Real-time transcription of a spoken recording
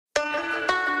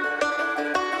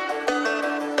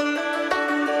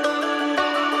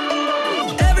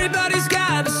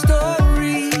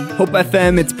Hope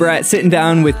FM, it's Brett sitting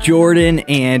down with Jordan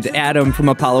and Adam from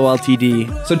Apollo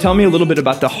LTD. So tell me a little bit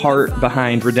about the heart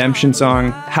behind Redemption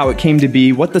Song, how it came to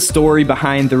be, what the story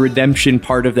behind the redemption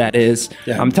part of that is.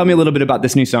 Yeah. Tell me a little bit about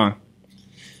this new song.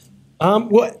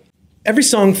 Well, every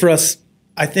song for us,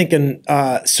 I think,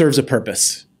 serves a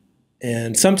purpose.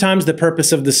 And sometimes the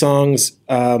purpose of the songs,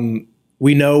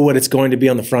 we know what it's going to be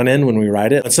on the front end when we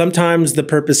write it. And sometimes the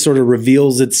purpose sort of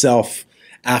reveals itself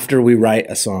after we write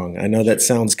a song. I know that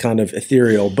sounds kind of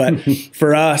ethereal, but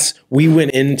for us, we went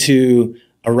into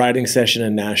a writing session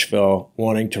in Nashville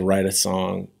wanting to write a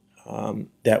song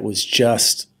that was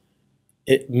just,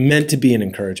 it meant to be an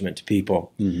encouragement to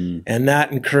people. Mm-hmm. And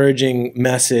that encouraging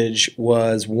message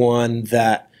was one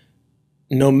that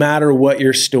no matter what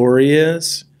your story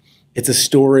is, it's a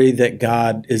story that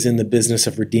God is in the business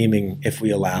of redeeming if we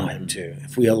allow him to.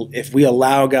 If we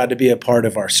allow God to be a part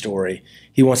of our story,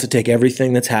 he wants to take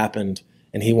everything that's happened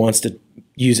and he wants to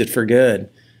use it for good.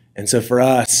 And so for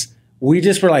us, we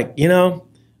just were like,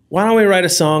 why don't we write a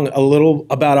song a little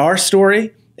about our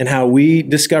story and how we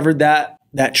discovered that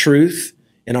truth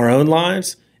in our own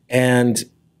lives, and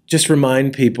just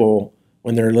remind people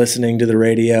when they're listening to the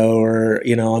radio or,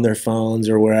 on their phones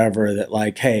or wherever, that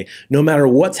like, hey, no matter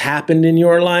what's happened in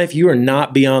your life, you are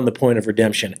not beyond the point of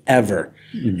redemption ever.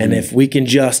 Mm-hmm. And if we can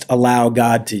just allow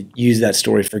God to use that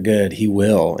story for good, he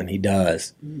will, and he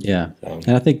does. Yeah. So.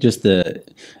 And I think just the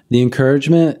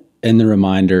encouragement and the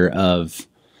reminder of,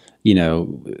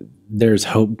 there's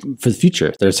hope for the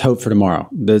future. There's hope for tomorrow.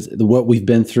 What we've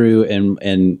been through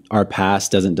and our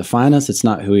past doesn't define us. It's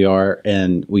not who we are.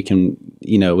 And we can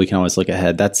always look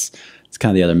ahead. It's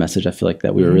kind of the other message I feel like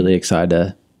that we were really excited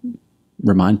to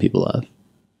remind people of.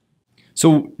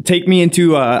 So take me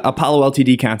into a Apollo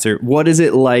LTD concert. What is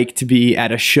it like to be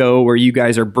at a show where you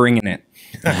guys are bringing it?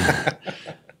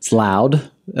 It's loud.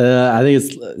 I think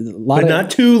it's a lot, but not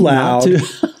too loud.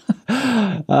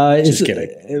 Just kidding.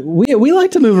 We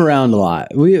like to move around a lot.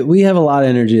 We have a lot of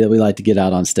energy that we like to get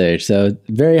out on stage. So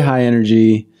very high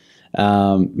energy.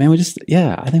 I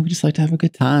think we just like to have a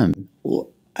good time. Well,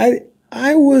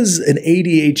 I was an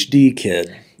ADHD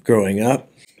kid growing up.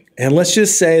 And let's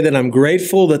just say that I'm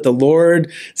grateful that the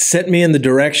Lord sent me in the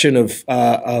direction of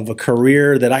a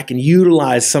career that I can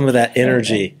utilize some of that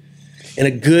energy in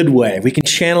a good way. We can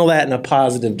channel that in a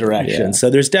positive direction. Yeah. So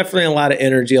there's definitely a lot of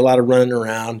energy, a lot of running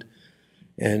around.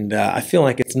 And I feel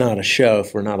like it's not a show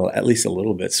if we're not at least a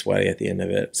little bit sweaty at the end of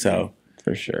it. So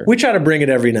for sure, we try to bring it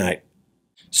every night.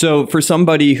 So for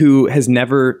somebody who has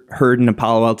never heard an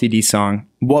Apollo LTD song,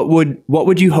 what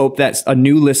would you hope that a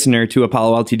new listener to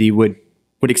Apollo LTD would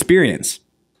experience?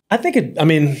 I think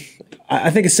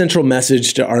a central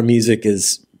message to our music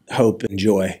is hope and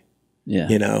joy. Yeah.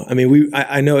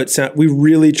 I know we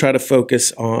really try to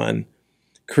focus on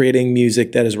creating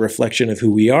music that is a reflection of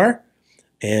who we are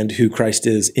and who Christ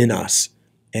is in us.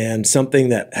 And something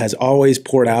that has always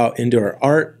poured out into our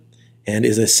art and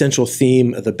is a central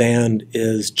theme of the band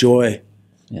is joy.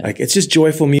 Yeah. Like, it's just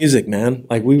joyful music, man.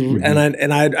 Like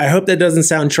I hope that doesn't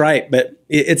sound trite, but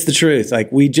it's the truth.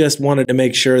 Like, we just wanted to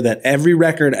make sure that every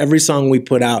record, every song we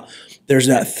put out, there's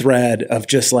that thread of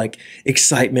just like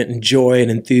excitement and joy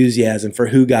and enthusiasm for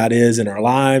who God is in our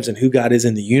lives and who God is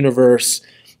in the universe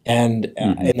and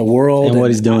in the world. And what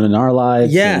he's doing in our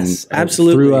lives. Yes,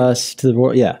 absolutely. Through us to the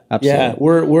world. Yeah,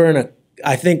 absolutely. Yeah,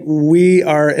 I think we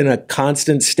are in a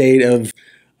constant state of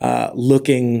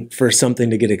looking for something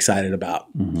to get excited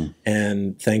about. Mm-hmm.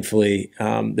 And thankfully,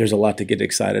 there's a lot to get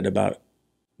excited about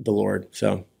the Lord.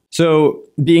 So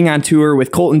being on tour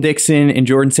with Colton Dixon and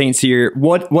Jordan St. Cyr,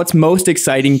 what's most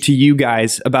exciting to you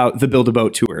guys about the Build a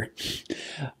Boat tour?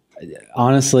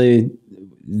 Honestly,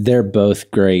 they're both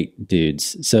great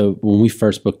dudes. So when we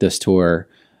first booked this tour,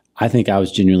 I think I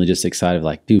was genuinely just excited.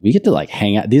 Like, dude, we get to like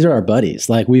hang out. These are our buddies.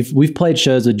 Like, we've played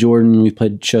shows with Jordan. We've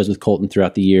played shows with Colton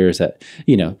throughout the years at,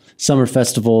 summer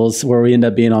festivals where we end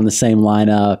up being on the same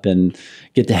lineup and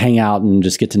get to hang out and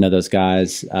just get to know those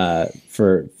guys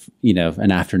for,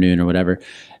 an afternoon or whatever.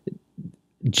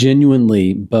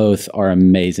 Genuinely, both are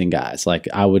amazing guys. Like,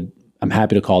 I'm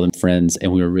happy to call them friends,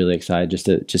 and we were really excited just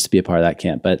to be a part of that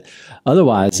camp. But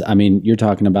otherwise, I mean, you're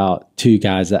talking about two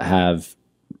guys that have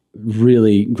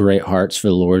really great hearts for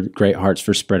the Lord, great hearts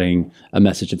for spreading a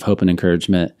message of hope and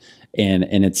encouragement. And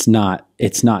it's not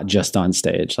just on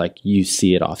stage, like you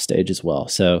see it off stage as well.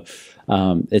 So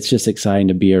it's just exciting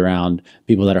to be around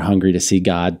people that are hungry to see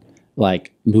God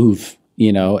like move,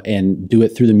 and do it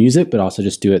through the music, but also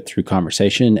just do it through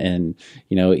conversation and,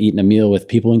 eating a meal with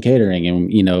people in catering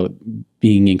and,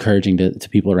 being encouraging to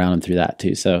people around them through that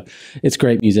too. So it's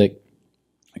great music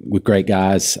with great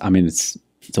guys. I mean, it's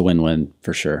a win-win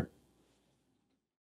for sure.